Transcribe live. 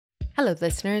Hello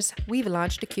listeners, we've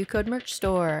launched a Q-Code merch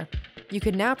store. You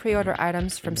can now pre-order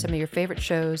items from some of your favorite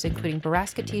shows, including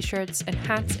Baraska t-shirts and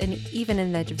hats and even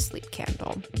an Edge of Sleep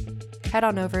candle. Head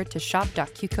on over to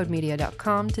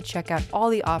shop.qcodemedia.com to check out all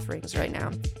the offerings right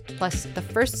now. Plus, the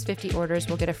first 50 orders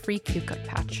will get a free Q-Code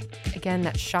patch. Again,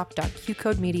 that's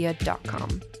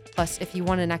shop.qcodemedia.com. Plus, if you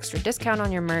want an extra discount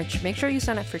on your merch, make sure you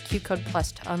sign up for Q-Code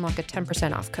Plus to unlock a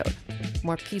 10% off code.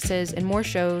 More pieces and more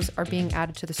shows are being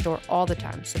added to the store all the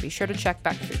time, so be sure to check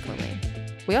back frequently.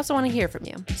 We also want to hear from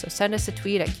you, so send us a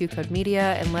tweet at Q-Code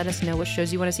Media and let us know what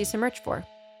shows you want to see some merch for.